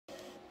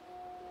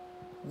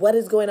What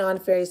is going on,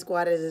 Fairy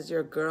Squad? This is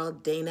your girl,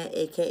 Dana,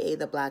 aka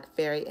the Black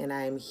Fairy, and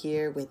I am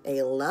here with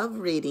a love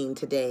reading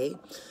today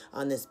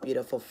on this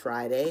beautiful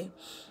Friday.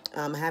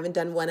 I haven't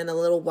done one in a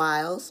little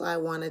while, so I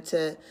wanted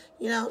to,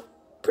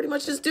 pretty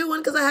much just do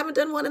one because I haven't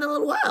done one in a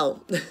little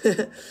while.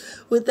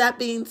 With that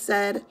being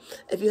said,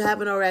 if you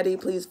haven't already,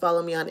 please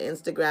follow me on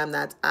Instagram.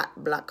 That's at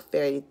Black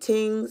Fairy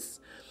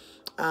Tings.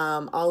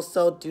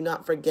 Also, do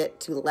not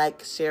forget to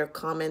like, share,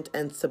 comment,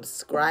 and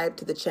subscribe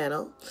to the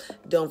channel.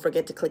 Don't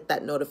forget to click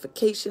that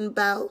notification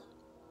bell.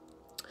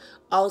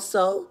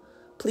 Also,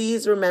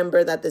 please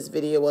remember that this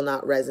video will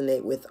not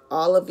resonate with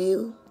all of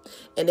you.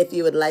 And if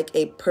you would like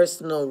a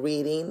personal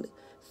reading,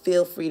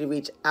 feel free to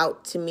reach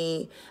out to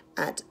me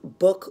at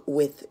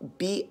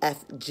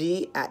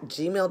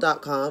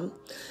bookwithbfg@gmail.com.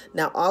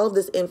 Now, all of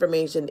this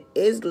information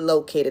is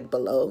located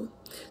below.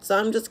 So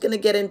I'm just going to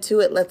get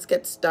into it. Let's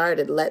get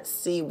started. Let's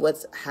see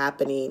what's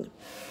happening.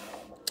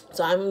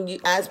 So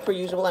as per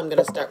usual, I'm going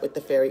to start with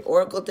the Fairy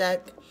Oracle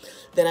deck.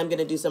 Then I'm going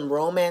to do some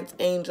Romance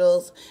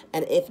Angels.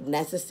 And if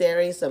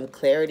necessary, some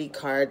Clarity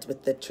cards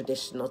with the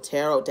traditional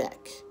Tarot deck.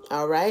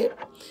 All right.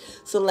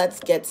 So let's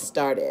get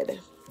started.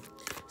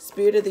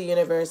 Spirit of the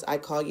universe, I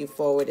call you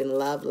forward in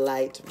love,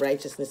 light,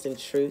 righteousness, and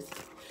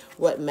truth.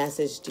 What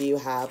message do you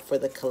have for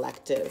the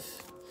collective?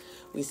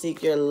 We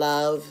seek your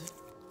love.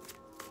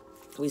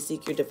 We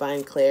seek your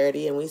divine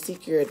clarity, and we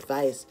seek your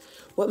advice.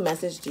 What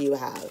message do you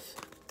have?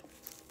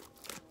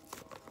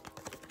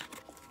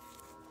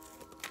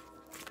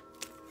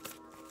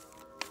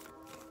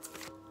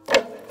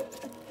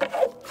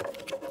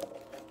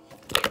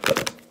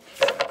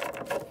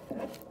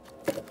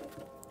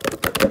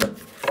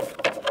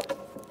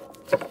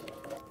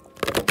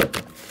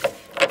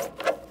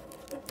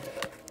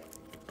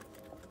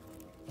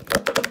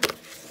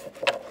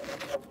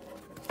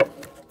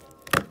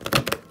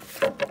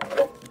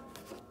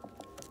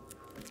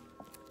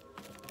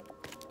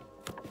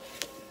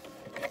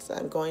 So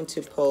I'm going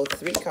to pull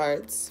 3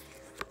 cards.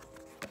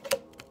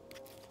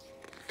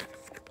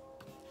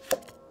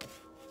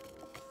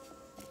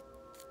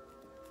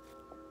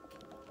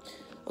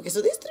 Okay,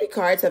 so these 3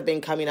 cards have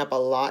been coming up a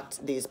lot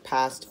these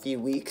past few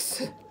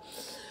weeks.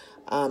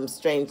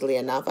 Strangely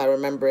enough, I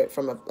remember it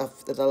from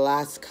the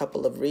last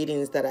couple of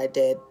readings that I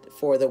did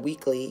for the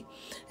weekly,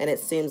 and it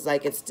seems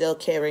like it's still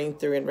carrying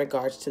through in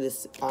regards to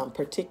this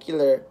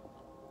particular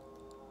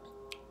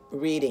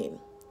reading.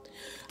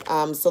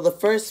 So the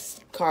first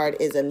card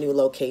is a new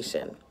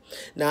location.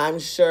 Now, I'm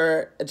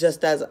sure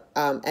just as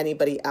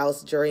anybody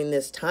else during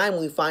this time,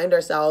 we find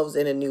ourselves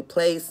in a new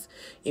place,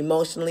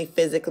 emotionally,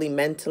 physically,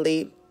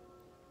 mentally.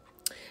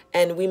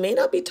 And we may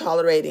not be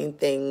tolerating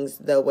things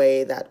the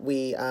way that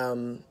we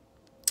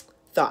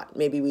thought.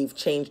 Maybe we've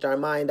changed our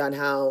mind on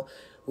how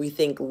we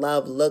think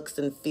love looks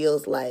and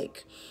feels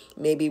like.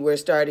 Maybe we're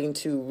starting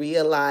to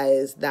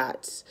realize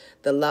that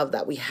the love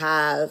that we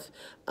have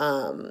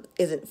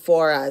isn't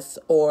for us,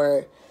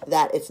 or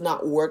that it's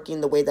not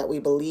working the way that we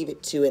believe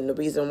it to. And the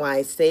reason why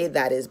I say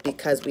that is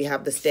because we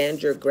have the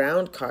Stand Your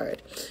Ground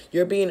card.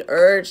 You're being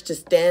urged to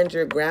stand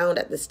your ground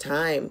at this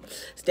time.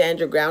 Stand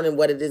your ground in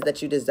what it is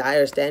that you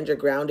desire. Stand your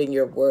ground in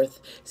your worth.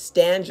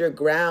 Stand your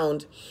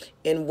ground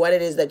in what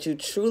it is that you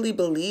truly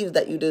believe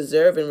that you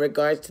deserve in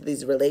regards to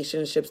these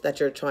relationships that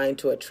you're trying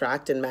to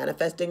attract and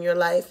manifest in your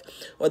life,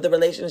 or the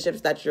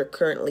relationships that you're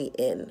currently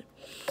in.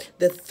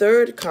 The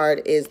third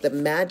card is the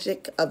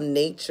Magic of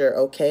Nature,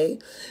 okay?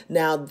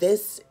 Now,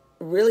 this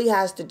really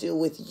has to do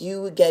with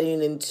you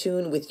getting in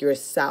tune with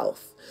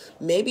yourself.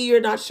 Maybe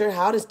you're not sure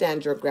how to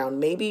stand your ground.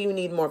 Maybe you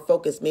need more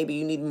focus. Maybe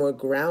you need more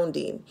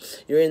grounding.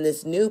 You're in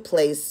this new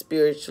place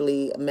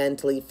spiritually,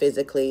 mentally,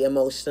 physically,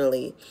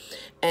 emotionally,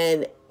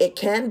 and it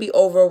can be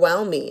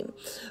overwhelming.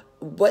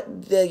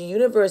 What the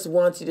universe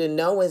wants you to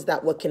know is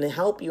that what can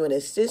help you and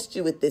assist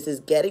you with this is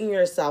getting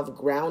yourself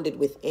grounded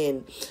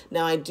within.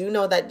 Now, I do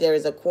know that there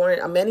is a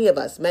quarantine. Many of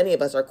us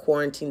are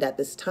quarantined at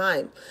this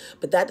time,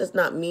 but that does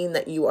not mean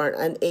that you are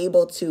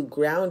unable to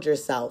ground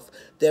yourself.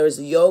 There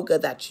is yoga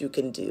that you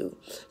can do.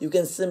 You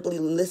can simply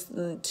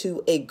listen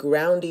to a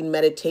grounding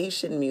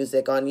meditation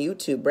music on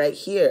YouTube right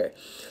here.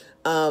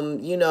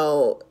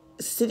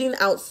 Sitting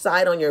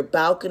outside on your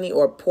balcony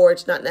or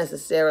porch, not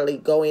necessarily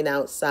going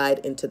outside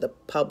into the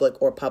public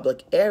or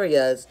public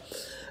areas,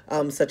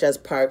 such as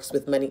parks,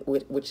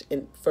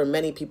 for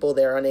many people,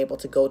 they're unable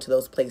to go to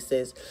those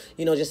places.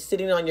 Just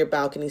sitting on your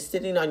balcony,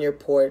 sitting on your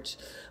porch,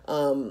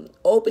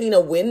 opening a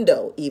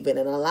window even,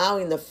 and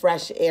allowing the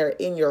fresh air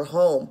in your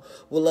home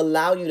will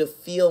allow you to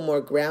feel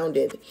more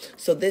grounded.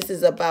 So this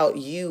is about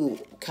you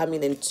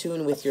coming in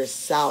tune with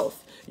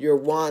yourself, your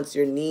wants,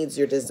 your needs,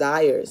 your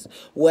desires,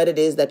 what it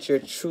is that you're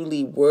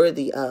truly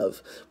worthy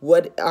of.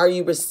 What are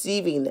you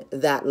receiving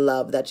that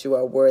love that you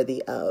are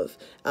worthy of,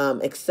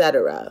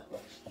 etc.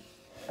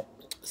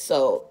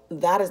 So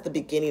that is the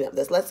beginning of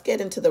this. Let's get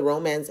into the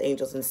Romance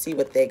Angels and see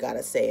what they got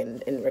to say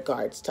in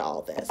regards to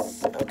all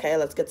this. Okay,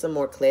 let's get some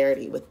more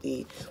clarity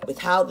with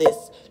how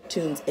this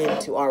tunes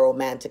into our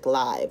romantic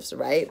lives,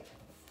 right?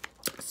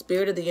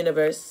 Spirit of the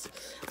universe,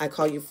 I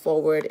call you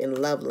forward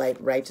in love, light,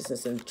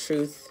 righteousness, and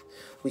truth.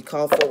 We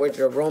call forward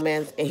your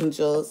romance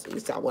angels. We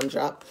saw one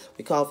drop.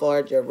 We call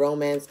forward your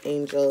romance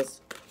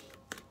angels.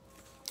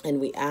 And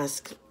we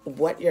ask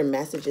what your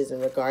message is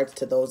in regards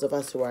to those of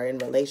us who are in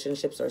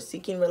relationships or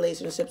seeking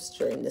relationships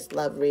during this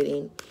love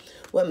reading.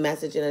 What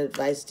message and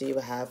advice do you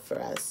have for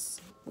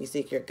us? We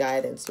seek your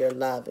guidance, your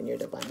love, and your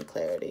divine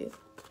clarity.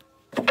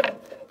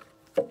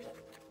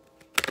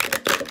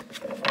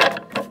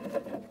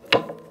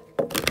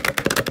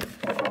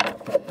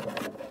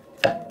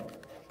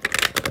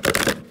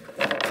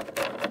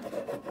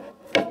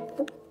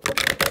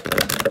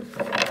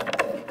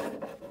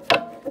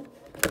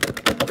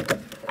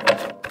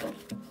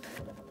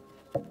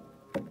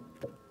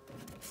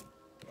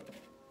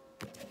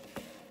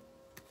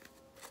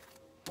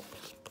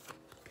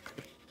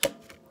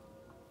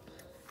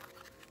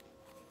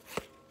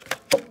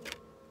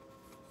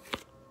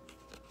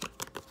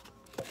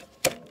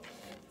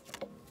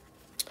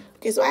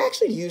 Okay, so I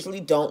actually usually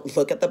don't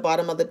look at the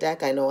bottom of the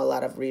deck. I know a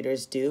lot of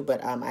readers do,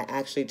 but I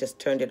actually just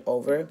turned it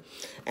over.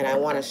 And I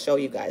want to show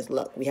you guys,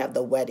 look, we have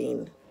the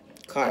wedding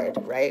card,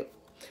 right?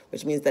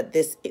 Which means that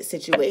this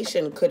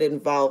situation could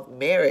involve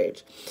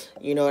marriage.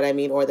 You know what I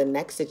mean? Or the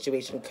next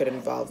situation could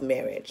involve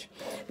marriage.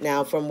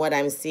 Now, from what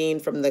I'm seeing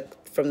from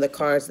the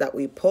cards that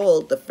we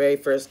pulled, the very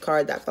first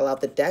card that fell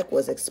out the deck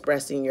was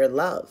expressing your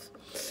love.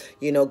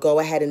 You know, go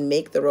ahead and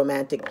make the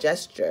romantic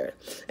gesture.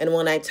 And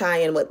when I tie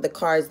in with the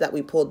cards that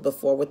we pulled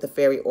before with the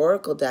Fairy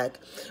Oracle deck,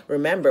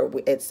 remember,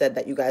 it said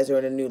that you guys are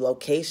in a new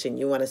location.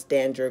 You want to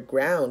stand your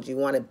ground. You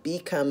want to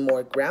become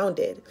more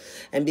grounded.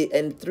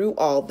 And through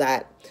all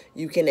that,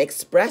 you can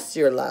express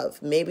your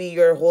love. Maybe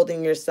you're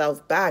holding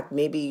yourself back.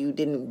 Maybe you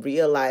didn't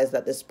realize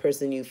that this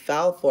person you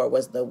fell for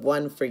was the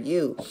one for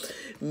you.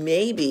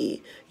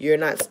 Maybe you're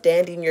not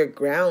standing your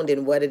ground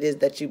in what it is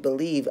that you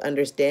believe,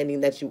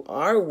 understanding that you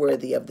are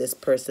worthy of this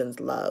person's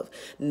love,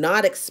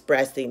 not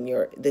expressing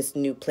this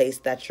new place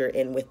that you're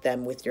in with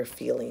them, with your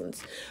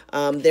feelings.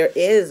 There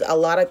is a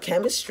lot of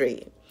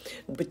chemistry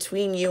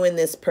between you and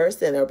this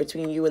person, or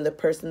between you and the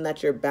person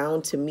that you're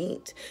bound to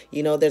meet.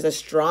 You know, there's a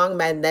strong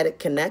magnetic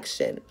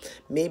connection,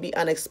 maybe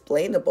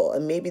unexplainable.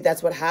 And maybe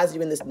that's what has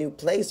you in this new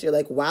place. You're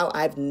like, wow,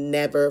 I've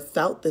never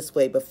felt this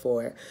way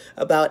before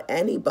about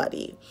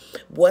anybody.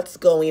 What's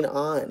going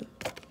on?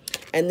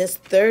 And this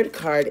third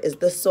card is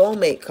the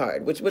soulmate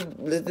card,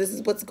 this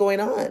is what's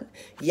going on.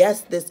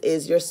 Yes, this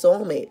is your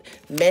soulmate.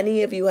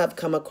 Many of you have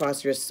come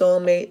across your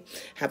soulmate,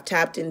 have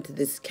tapped into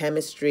this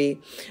chemistry,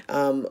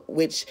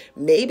 which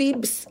maybe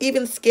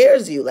even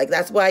scares you. Like,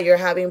 that's why you're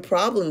having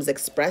problems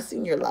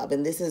expressing your love.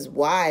 And this is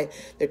why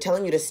they're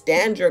telling you to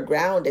stand your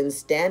ground and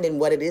stand in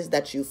what it is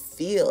that you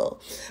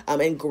feel,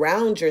 and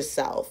ground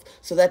yourself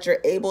so that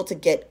you're able to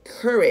get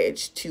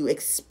courage to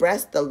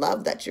express the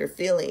love that you're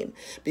feeling.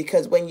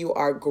 Because when you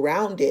are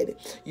grounded,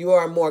 you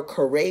are more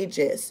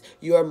courageous,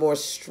 you are more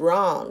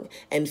strong,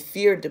 and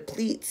fear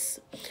depletes.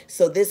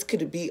 So this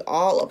could be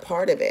all a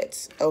part of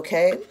it,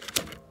 okay?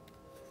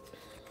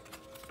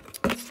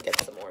 Let's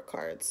get some more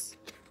cards.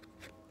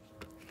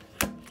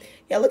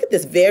 Yeah, look at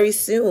this. Very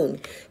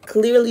soon.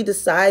 Clearly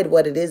decide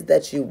what it is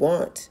that you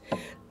want,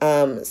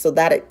 so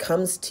that it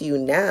comes to you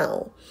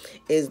now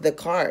is the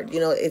card.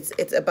 You know,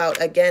 it's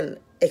about, again,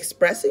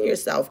 expressing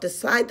yourself.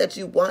 Decide that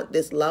you want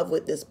this love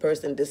with this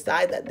person.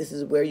 Decide that this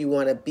is where you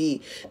want to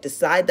be.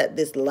 Decide that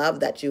this love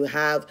that you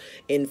have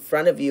in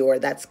front of you, or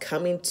that's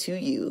coming to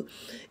you,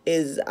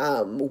 is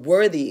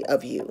worthy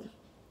of you,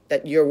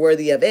 that you're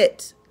worthy of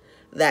it,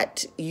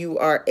 that you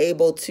are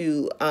able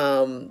to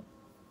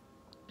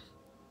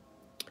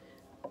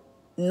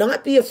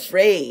not be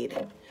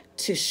afraid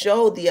to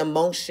show the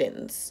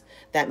emotions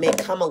that may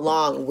come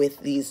along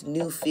with these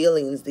new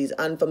feelings, these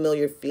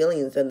unfamiliar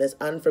feelings, and this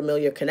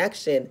unfamiliar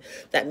connection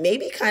that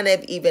maybe kind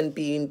of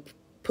even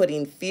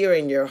putting fear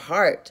in your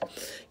heart.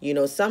 You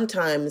know,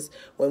 sometimes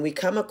when we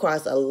come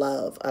across a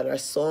love or a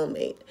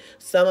soulmate,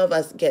 some of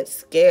us get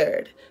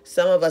scared.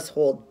 Some of us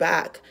hold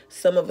back.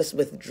 Some of us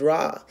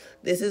withdraw.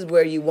 This is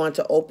where you want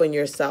to open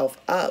yourself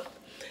up.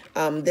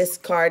 This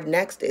card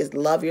next is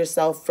love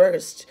yourself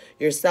first.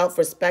 Your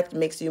self-respect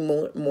makes you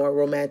more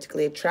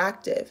romantically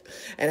attractive.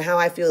 And how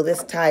I feel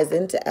this ties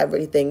into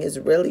everything is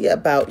really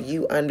about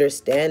you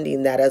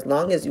understanding that as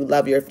long as you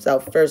love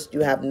yourself first,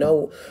 you have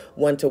no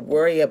one to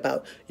worry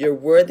about. Your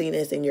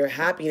worthiness and your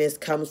happiness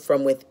comes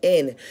from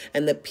within.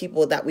 And the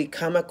people that we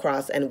come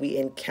across and we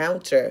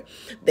encounter,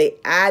 they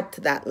add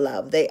to that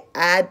love. They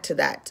add to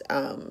that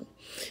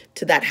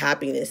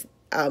happiness.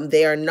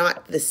 They are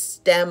not the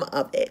stem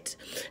of it.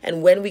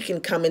 And when we can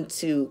come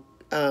into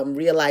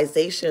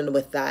realization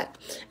with that,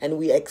 and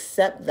we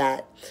accept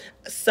that,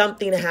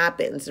 something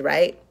happens,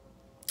 right?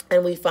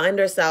 And we find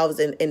ourselves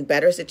in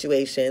better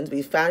situations.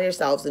 We find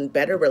ourselves in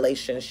better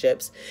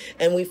relationships.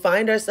 And we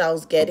find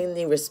ourselves getting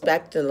the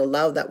respect and the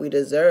love that we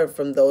deserve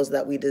from those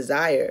that we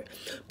desire.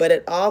 But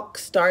it all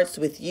starts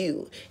with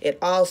you. It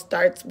all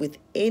starts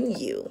within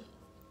you.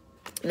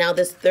 Now,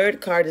 this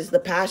third card is the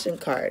Passion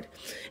card.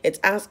 It's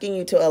asking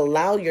you to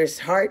allow your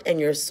heart and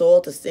your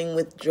soul to sing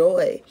with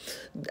joy.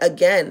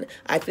 Again,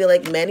 I feel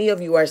like many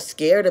of you are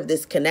scared of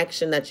this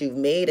connection that you've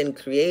made and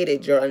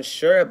created. You're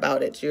unsure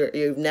about it.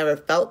 You've never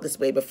felt this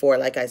way before,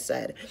 like I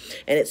said.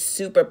 And it's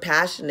super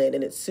passionate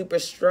and it's super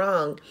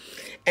strong.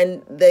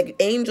 And the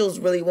angels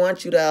really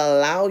want you to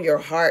allow your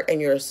heart and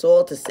your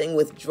soul to sing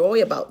with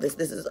joy about this.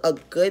 This is a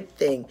good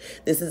thing.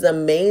 This is an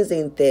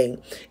amazing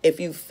thing. If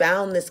you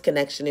found this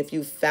connection, if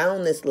you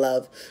found this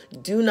love,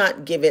 do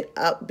not give it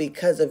up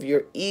because of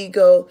your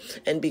ego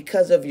and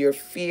because of your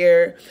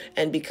fear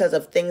and because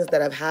of things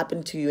that have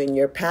happened to you in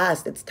your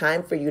past. It's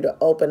time for you to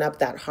open up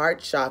that heart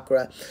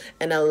chakra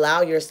and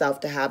allow yourself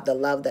to have the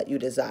love that you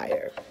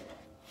desire.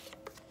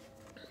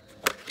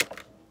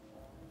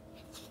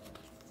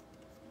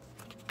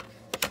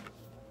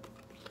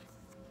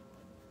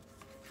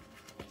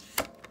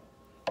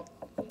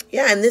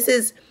 Yeah, and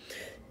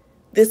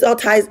this all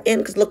ties in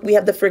because look, we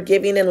have the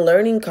forgiving and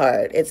learning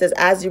card. It says,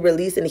 as you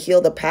release and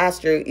heal the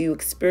past, you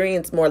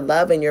experience more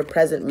love in your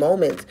present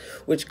moments,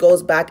 which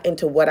goes back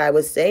into what I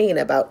was saying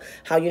about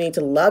how you need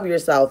to love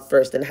yourself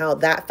first and how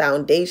that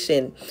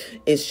foundation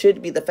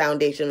should be the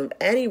foundation of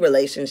any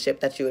relationship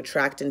that you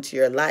attract into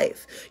your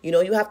life. You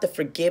know, you have to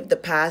forgive the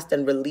past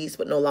and release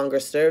what no longer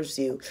serves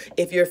you.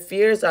 If your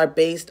fears are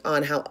based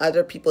on how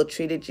other people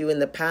treated you in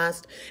the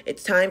past,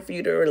 it's time for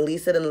you to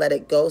release it and let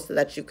it go so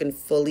that you can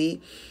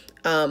fully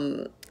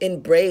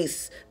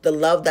embrace the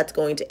love that's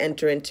going to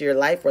enter into your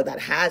life or that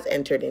has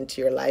entered into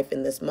your life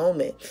in this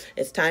moment.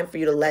 It's time for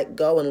you to let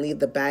go and leave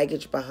the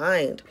baggage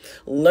behind.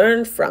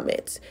 Learn from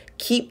it.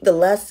 Keep the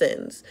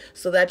lessons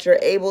so that you're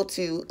able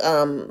to,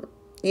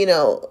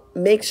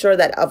 make sure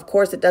that, of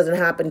course, it doesn't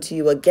happen to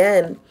you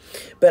again,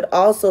 but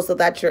also so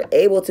that you're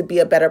able to be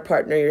a better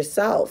partner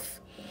yourself.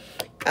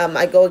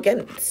 I go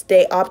again,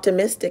 stay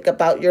optimistic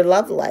about your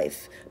love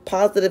life.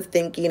 Positive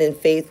thinking and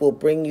faith will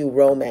bring you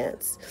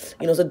romance.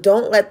 So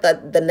don't let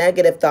the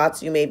negative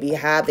thoughts you may be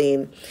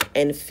having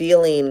and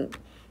feeling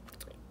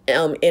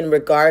in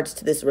regards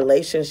to this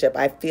relationship.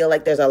 I feel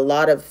like there's a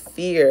lot of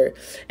fear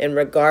in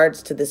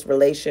regards to this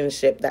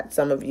relationship that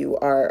some of you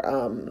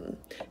are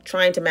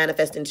trying to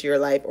manifest into your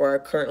life or are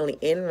currently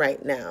in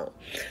right now.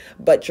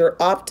 But your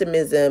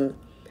optimism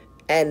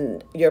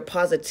and your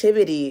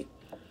positivity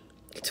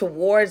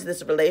towards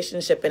this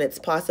relationship and its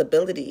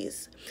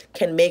possibilities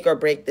can make or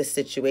break this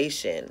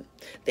situation.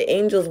 The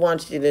angels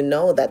want you to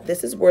know that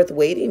this is worth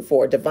waiting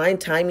for. Divine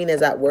timing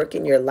is at work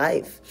in your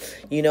life.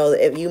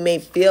 If you may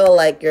feel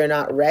like you're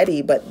not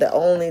ready, but the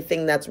only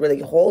thing that's really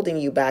holding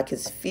you back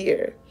is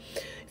fear.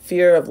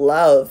 Fear of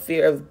love,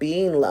 fear of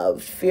being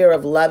loved, fear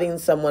of loving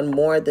someone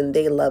more than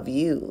they love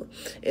you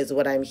is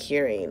what I'm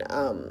hearing.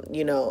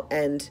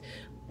 And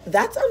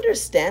that's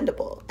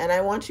understandable. And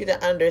I want you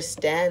to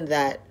understand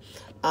that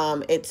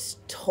it's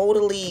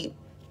totally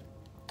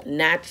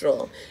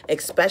natural,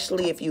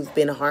 especially if you've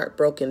been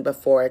heartbroken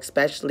before,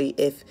 especially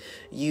if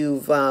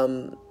you've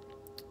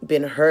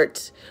been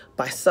hurt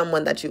by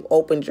someone that you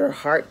opened your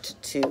heart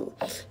to.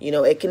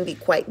 It can be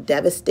quite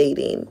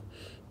devastating.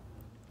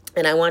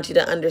 And I want you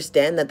to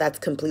understand that that's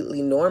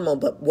completely normal.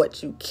 But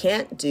what you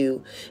can't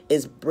do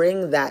is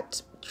bring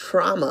that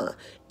trauma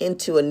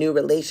into a new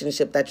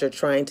relationship that you're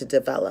trying to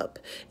develop.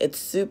 It's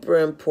super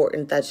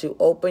important that you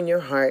open your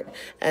heart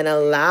and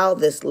allow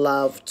this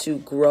love to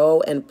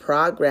grow and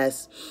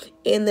progress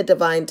in the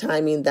divine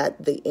timing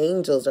that the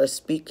angels are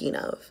speaking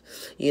of.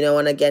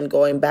 And again,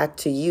 going back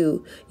to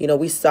you,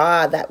 we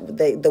saw that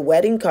the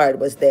wedding card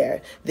was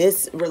there.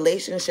 This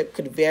relationship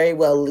could very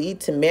well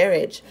lead to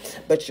marriage,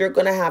 but you're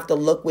going to have to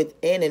look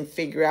within and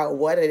figure out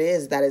what it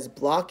is that is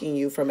blocking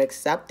you from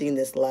accepting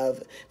this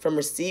love, from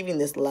receiving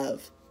this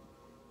love.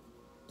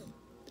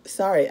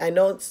 Sorry, I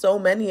know so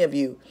many of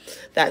you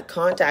that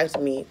contact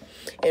me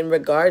in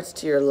regards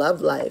to your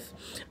love life.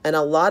 And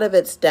a lot of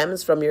it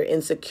stems from your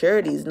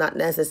insecurities, not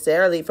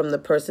necessarily from the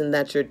person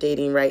that you're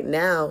dating right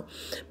now,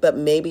 but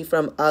maybe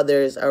from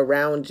others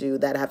around you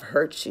that have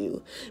hurt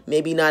you.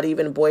 Maybe not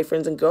even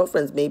boyfriends and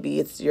girlfriends. Maybe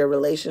it's your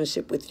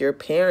relationship with your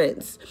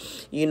parents,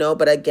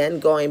 But again,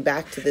 going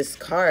back to this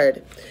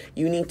card,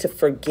 you need to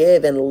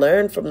forgive and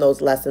learn from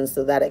those lessons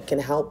so that it can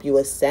help you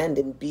ascend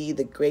and be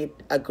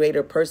a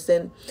greater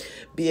person,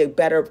 be a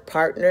better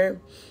partner,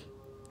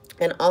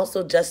 and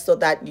also just so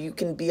that you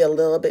can be a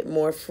little bit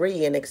more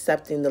free in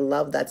accepting the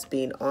love that's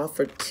being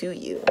offered to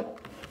you.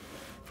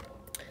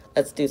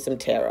 Let's do some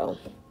tarot.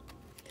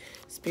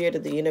 Spirit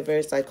of the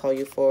universe, I call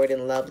you forward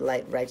in love,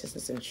 light,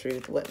 righteousness, and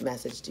truth. What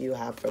message do you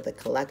have for the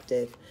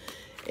collective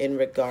in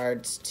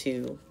regards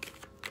to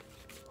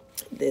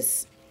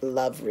this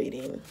love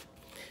reading?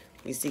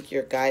 We seek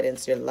your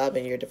guidance, your love,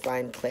 and your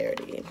divine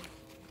clarity.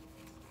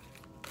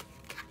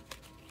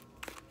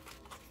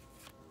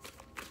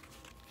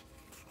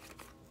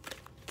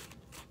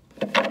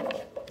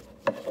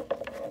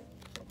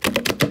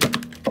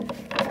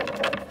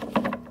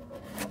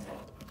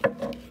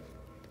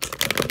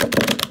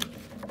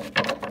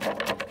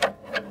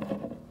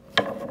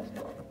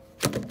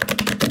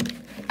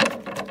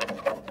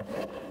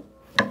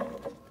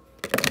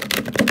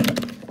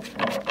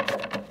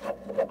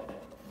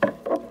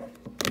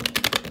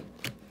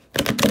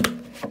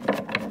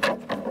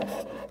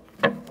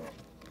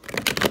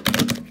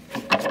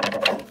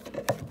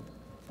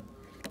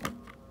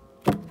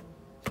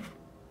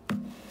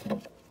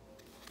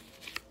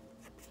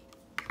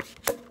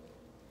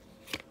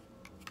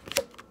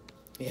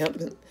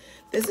 Yep.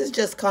 This is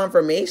just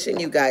confirmation,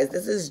 you guys.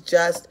 This is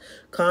just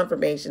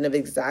confirmation of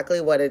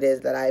exactly what it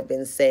is that I've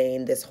been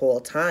saying this whole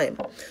time.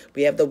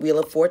 We have the Wheel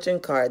of Fortune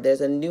card.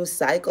 There's a new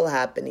cycle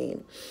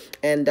happening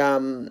and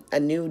a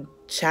new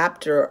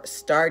chapter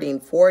starting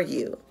for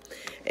you.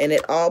 And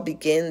it all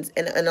begins,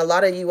 and a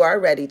lot of you are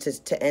ready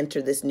to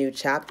enter this new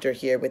chapter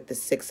here with the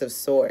Six of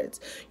Swords.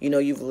 You know,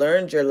 you've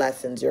learned your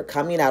lessons. You're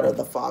coming out of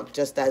the fog,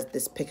 just as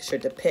this picture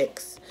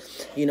depicts.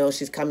 You know,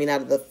 she's coming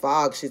out of the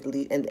fog.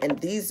 And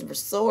these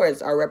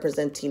swords are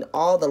representing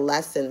all the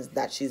lessons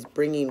that she's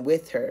bringing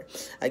with her.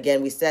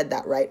 Again, we said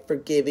that, right?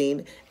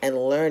 Forgiving and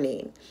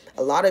learning.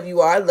 A lot of you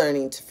are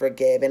learning to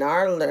forgive and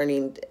are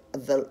learning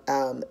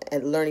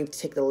learning to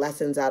take the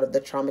lessons out of the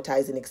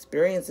traumatizing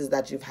experiences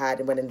that you've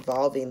had when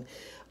involving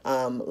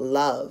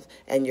love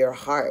and your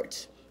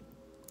heart,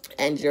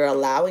 and you're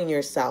allowing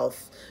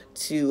yourself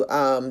to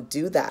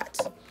do that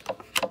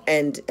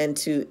and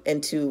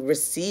to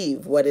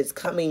receive what is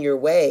coming your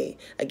way.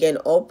 Again,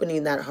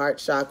 opening that heart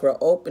chakra,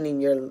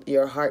 opening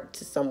your heart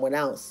to someone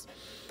else.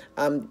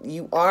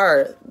 You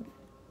are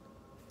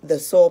the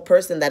sole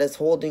person that is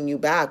holding you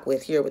back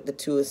with the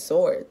Two of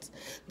Swords.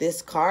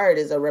 This card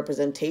is a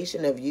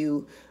representation of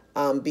you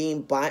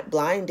being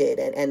blinded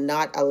and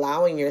not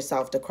allowing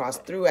yourself to cross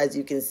through. As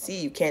you can see,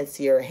 you can't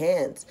see her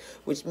hands,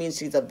 which means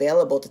she's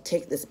available to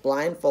take this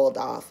blindfold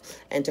off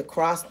and to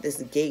cross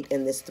this gate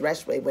and this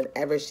threshold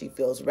whenever she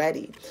feels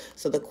ready.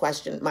 So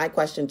my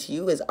question to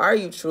you is, are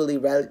you truly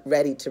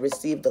ready to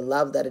receive the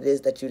love that it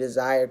is that you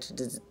desire,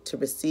 to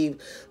receive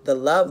the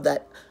love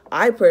that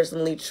I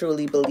personally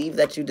truly believe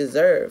that you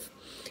deserve?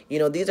 You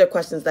know, these are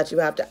questions that you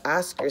have to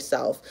ask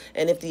yourself.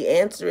 And if the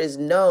answer is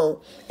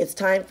no, it's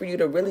time for you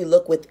to really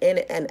look within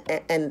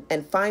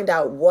and find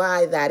out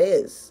why that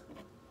is.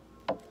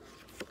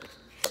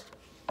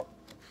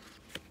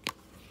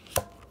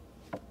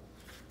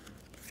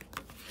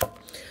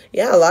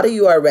 Yeah, a lot of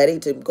you are ready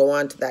to go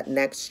on to that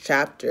next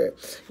chapter.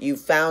 You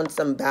found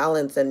some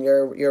balance and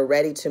you're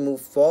ready to move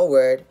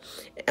forward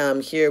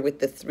here with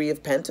the Three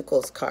of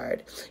Pentacles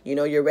card. You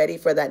know, you're ready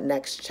for that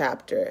next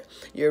chapter.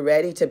 You're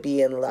ready to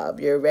be in love.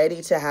 You're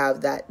ready to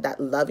have that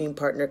loving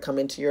partner come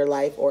into your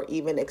life, or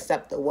even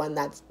accept the one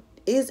that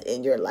is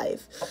in your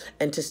life,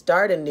 and to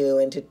start anew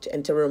and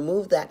to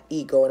remove that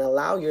ego and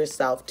allow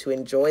yourself to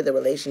enjoy the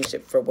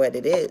relationship for what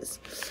it is.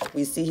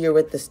 We see here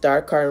with the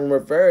Star card in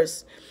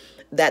reverse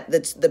that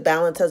the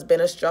balance has been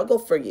a struggle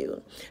for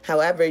you.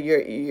 However,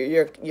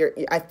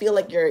 I feel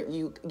like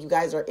you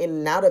guys are in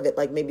and out of it.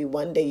 Like maybe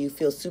one day you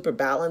feel super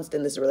balanced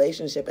in this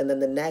relationship, and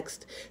then the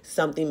next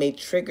something may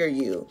trigger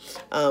you,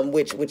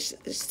 which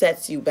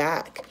sets you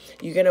back.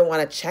 You're gonna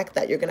want to check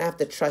that. You're gonna have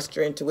to trust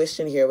your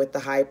intuition here with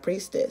the High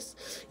Priestess.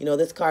 You know,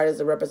 this card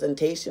is a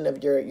representation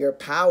of your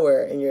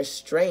power and your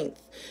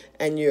strength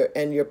and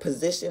your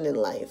position in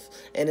life.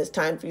 And it's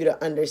time for you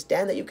to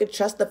understand that you can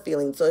trust the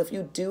feeling. So if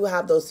you do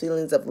have those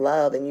feelings of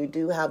love and you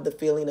do have the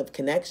feeling of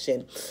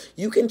connection,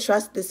 you can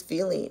trust this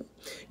feeling.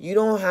 You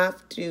don't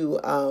have to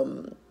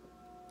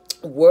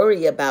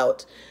worry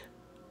about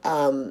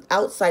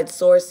outside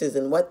sources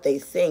and what they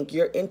think.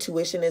 Your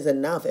intuition is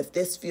enough. If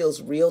this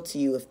feels real to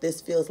you, if this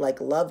feels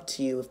like love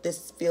to you, if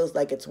this feels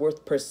like it's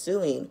worth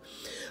pursuing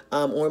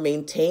or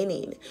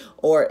maintaining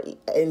or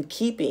in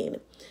keeping,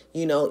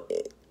 you know,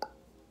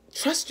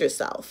 trust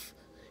yourself.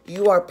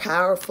 You are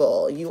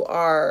powerful. You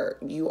are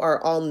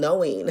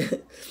all-knowing.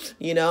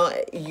 You know,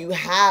 you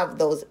have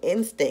those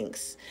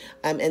instincts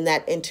and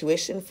that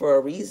intuition for a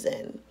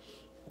reason.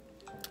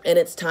 And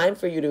it's time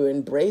for you to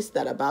embrace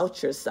that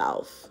about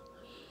yourself.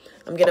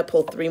 I'm going to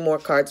pull 3 more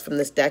cards from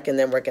this deck, and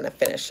then we're going to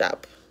finish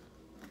up.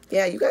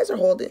 Yeah, you guys are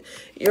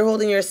you're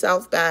holding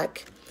yourself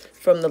back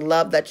from the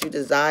love that you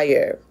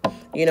desire.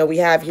 You know, we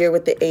have here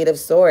with the Eight of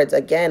Swords,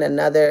 again,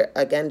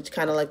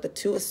 kind of like the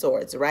Two of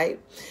Swords, right?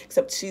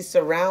 Except she's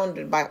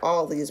surrounded by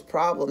all these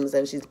problems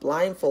and she's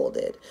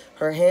blindfolded.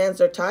 Her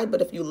hands are tied,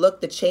 but if you look,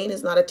 the chain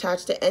is not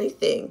attached to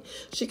anything.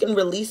 She can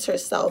release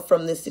herself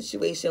from this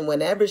situation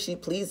whenever she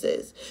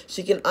pleases.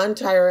 She can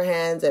untie her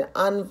hands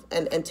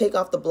and take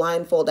off the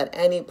blindfold at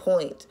any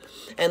point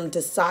and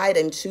decide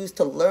and choose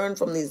to learn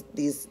from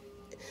these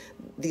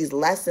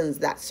lessons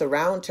that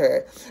surround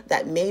her,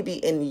 that maybe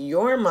in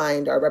your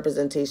mind are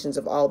representations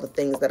of all the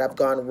things that have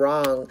gone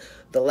wrong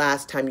the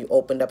last time you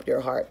opened up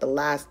your heart, the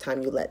last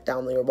time you let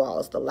down your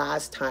walls, the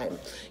last time,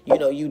 you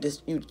know, you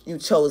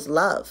chose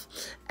love.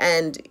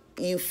 And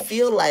you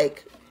feel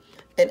like,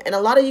 and a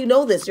lot of you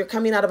know this, you're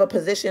coming out of a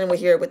position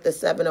with the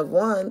Seven of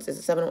Wands. Is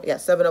it seven? Yeah,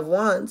 Seven of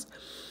Wands.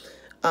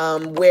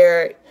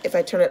 Where if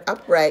I turn it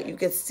upright, you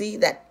can see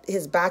that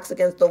his back's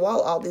against the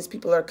wall. All these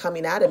people are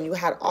coming at him. You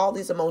had all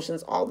these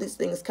emotions, all these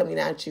things coming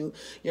at you.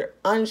 You're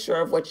unsure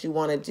of what you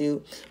want to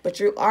do, but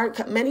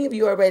many of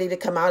you are ready to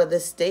come out of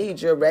this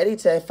stage. You're ready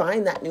to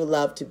find that new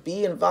love, to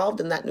be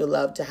involved in that new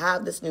love, to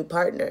have this new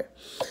partner,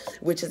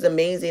 which is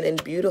amazing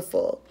and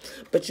beautiful.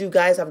 But you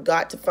guys have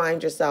got to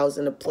find yourselves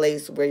in a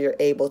place where you're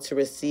able to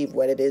receive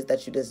what it is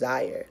that you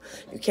desire.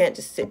 You can't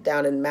just sit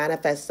down and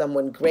manifest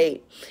someone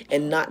great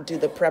and not do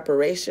the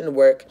preparation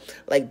work,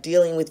 like like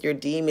dealing with your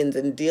demons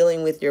and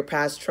dealing with your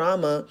past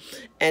trauma,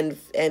 and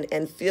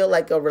feel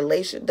like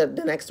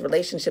the next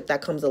relationship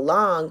that comes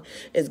along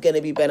is going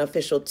to be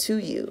beneficial to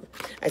you.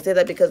 I say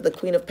that because the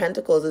Queen of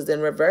Pentacles is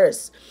in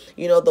reverse.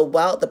 You know,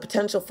 the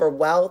potential for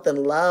wealth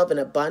and love and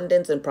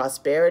abundance and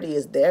prosperity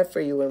is there for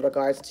you in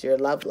regards to your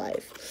love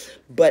life.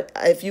 But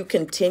if you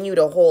continue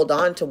to hold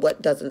on to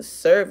what doesn't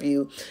serve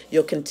you,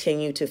 you'll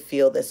continue to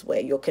feel this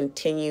way. You'll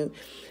continue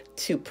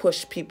to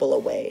push people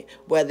away,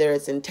 whether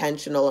it's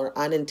intentional or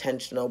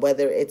unintentional,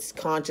 whether it's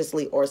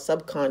consciously or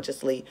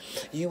subconsciously.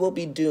 You will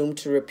be doomed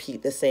to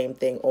repeat the same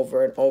thing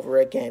over and over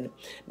again,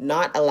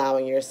 not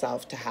allowing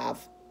yourself to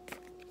have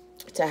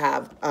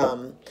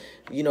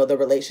you know, the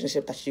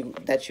relationship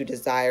that you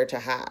desire to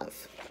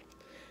have.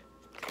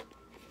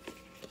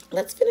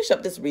 Let's finish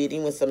up this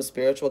reading with some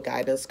spiritual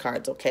guidance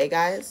cards, okay,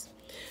 guys?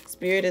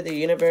 Spirit of the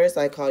universe,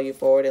 I call you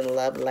forward in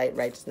love, light,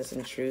 righteousness,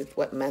 and truth.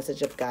 What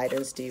message of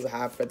guidance do you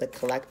have for the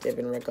collective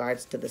in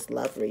regards to this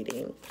love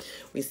reading?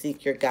 We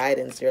seek your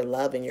guidance, your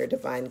love, and your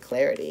divine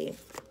clarity.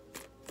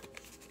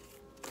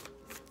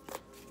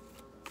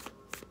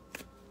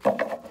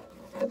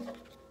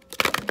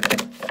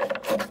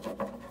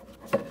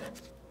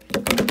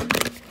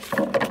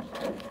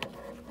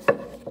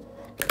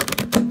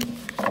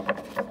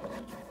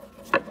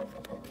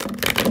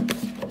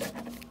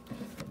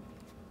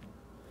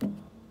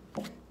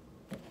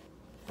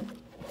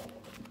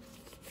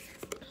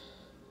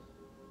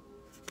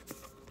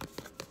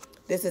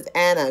 This is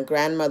Anna,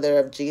 grandmother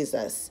of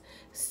Jesus.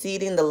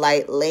 Seeding the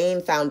light,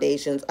 laying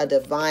foundations, a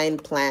divine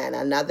plan.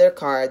 Another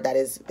card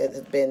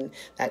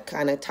that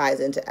kind of ties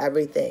into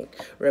everything.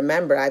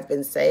 Remember, I've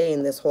been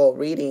saying this whole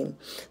reading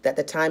that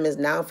the time is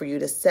now for you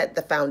to set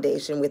the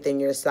foundation within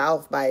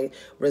yourself by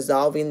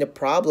resolving the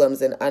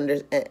problems and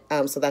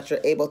so that you're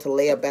able to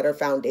lay a better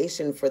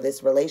foundation for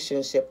this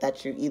relationship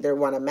that you either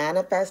want to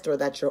manifest or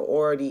that you're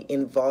already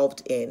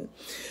involved in.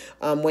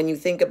 When you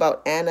think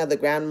about Anna, the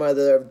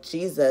grandmother of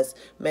Jesus,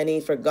 many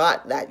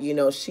forgot that, you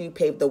know, she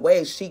paved the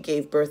way. She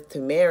gave birth to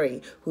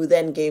Mary, who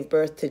then gave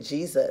birth to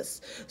Jesus.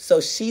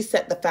 So she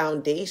set the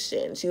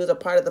foundation. She was a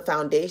part of the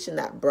foundation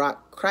that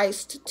brought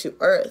Christ to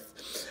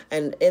earth.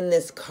 And in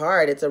this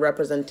card, it's a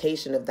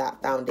representation of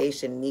that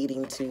foundation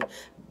needing to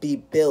be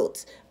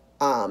built,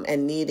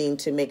 and needing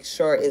to make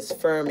sure it's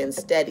firm and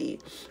steady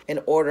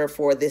in order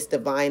for this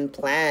divine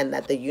plan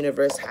that the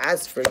universe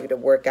has for you to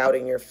work out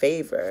in your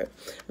favor.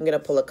 I'm going to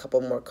pull a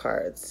couple more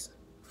cards.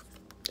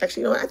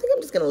 Actually, you know what? I think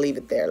I'm just going to leave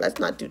it there. Let's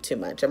not do too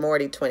much. I'm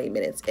already 20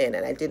 minutes in,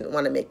 and I didn't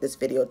want to make this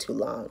video too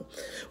long.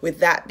 With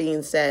that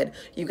being said,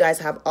 you guys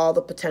have all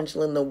the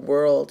potential in the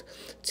world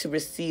to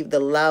receive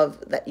the love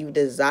that you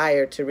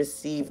desire, to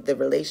receive the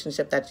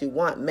relationship that you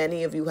want.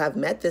 Many of you have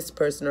met this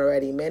person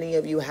already. Many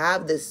of you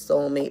have this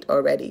soulmate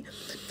already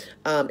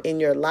in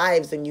your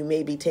lives, and you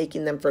may be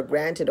taking them for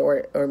granted,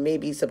 or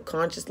maybe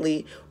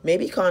subconsciously,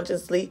 maybe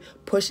consciously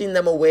pushing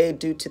them away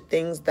due to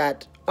things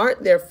that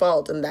aren't their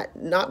fault and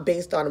that not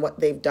based on what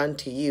they've done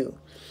to you.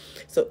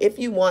 So if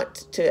you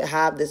want to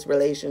have this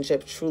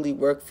relationship truly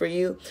work for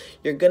you,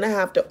 you're going to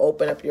have to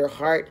open up your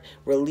heart,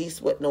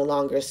 release what no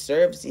longer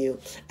serves you,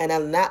 and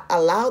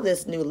allow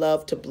this new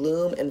love to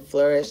bloom and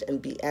flourish and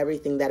be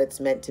everything that it's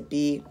meant to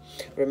be.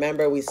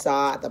 Remember, we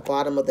saw at the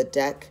bottom of the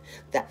deck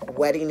that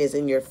wedding is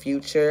in your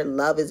future.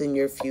 Love is in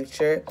your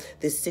future.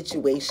 This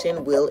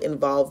situation will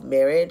involve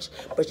marriage,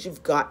 but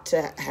you've got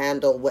to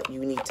handle what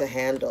you need to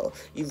handle.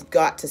 You've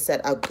got to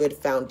set a good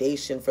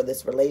foundation for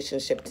this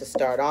relationship to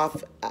start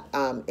off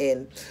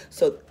in.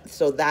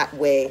 So that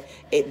way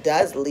it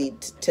does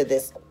lead to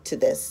this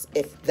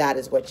if that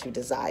is what you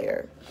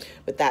desire.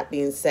 With that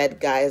being said,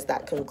 guys,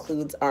 that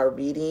concludes our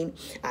reading.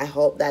 I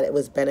hope that it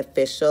was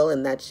beneficial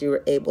and that you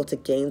were able to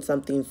gain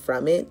something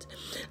from it.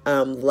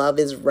 Love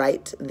is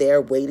right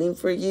there waiting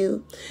for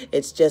you.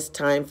 It's just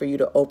time for you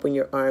to open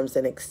your arms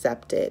and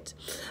accept it.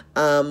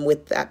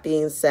 With that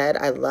being said,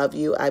 I love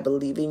you. I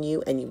believe in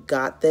you, and you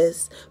got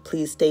this.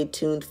 Please stay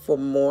tuned for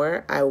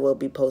more. I will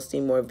be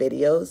posting more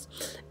videos.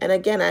 And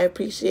again, I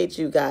appreciate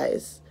you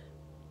guys.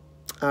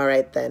 All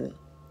right, then.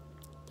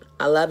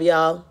 I love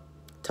y'all.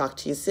 Talk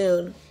to you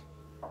soon.